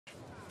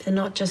They're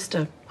not just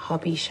a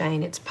hobby,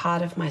 Shane. It's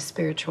part of my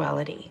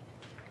spirituality.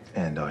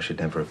 And I should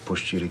never have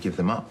pushed you to give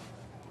them up,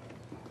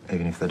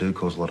 even if they do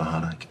cause a lot of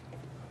heartache.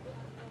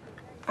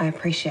 I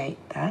appreciate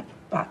that,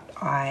 but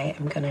I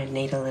am going to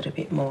need a little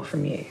bit more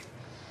from you.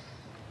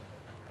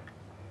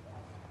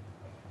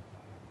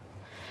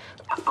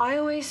 I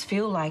always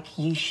feel like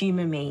you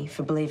humour me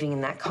for believing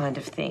in that kind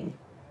of thing.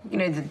 You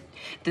know, the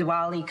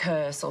Diwali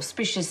curse,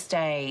 auspicious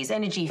days,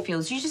 energy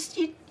fields.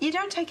 You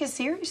don't take it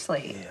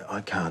seriously. Yeah,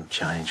 I can't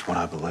change what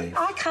I believe.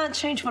 I can't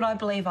change what I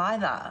believe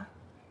either.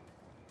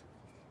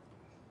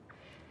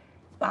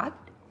 But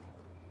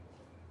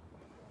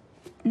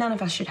none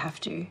of us should have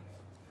to.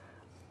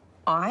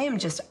 I am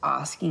just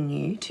asking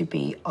you to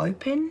be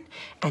open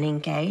and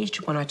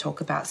engaged when I talk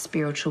about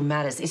spiritual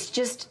matters.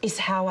 It's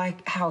how I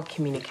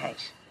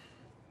communicate.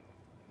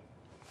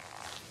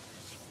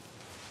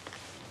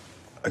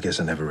 I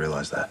guess I never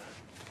realised that.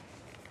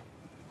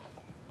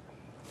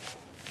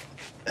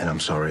 And I'm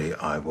sorry,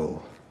 I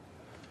will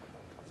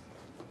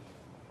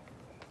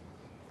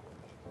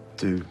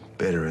do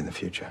better in the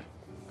future.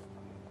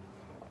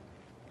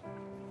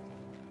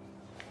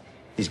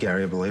 Is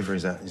Gary a believer?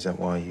 Is that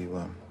why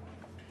you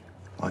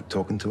like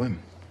talking to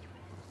him?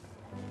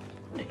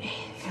 I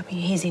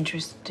mean, he's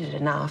interested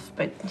enough,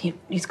 but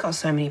he's got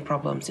so many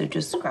problems, he'll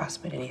just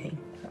grasp at anything.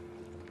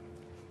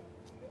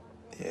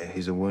 Yeah,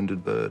 he's a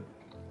wounded bird.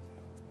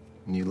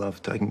 And you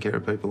love taking care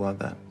of people like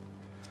that.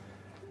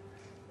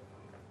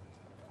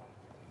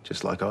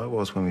 Just like I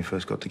was when we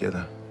first got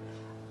together.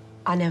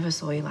 I never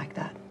saw you like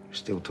that. You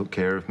still took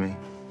care of me,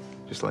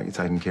 just like you're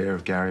taking care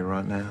of Gary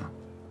right now.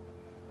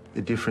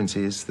 The difference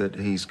is that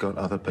he's got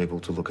other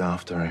people to look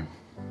after him.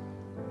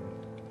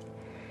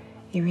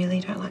 You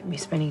really don't like me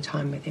spending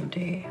time with him, do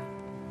you?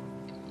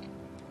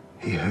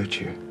 He hurt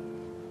you.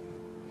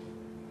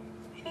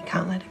 And you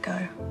can't let it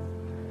go.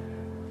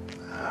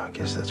 I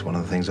guess that's one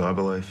of the things I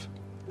believe.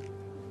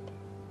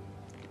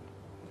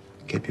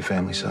 Keep your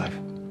family safe.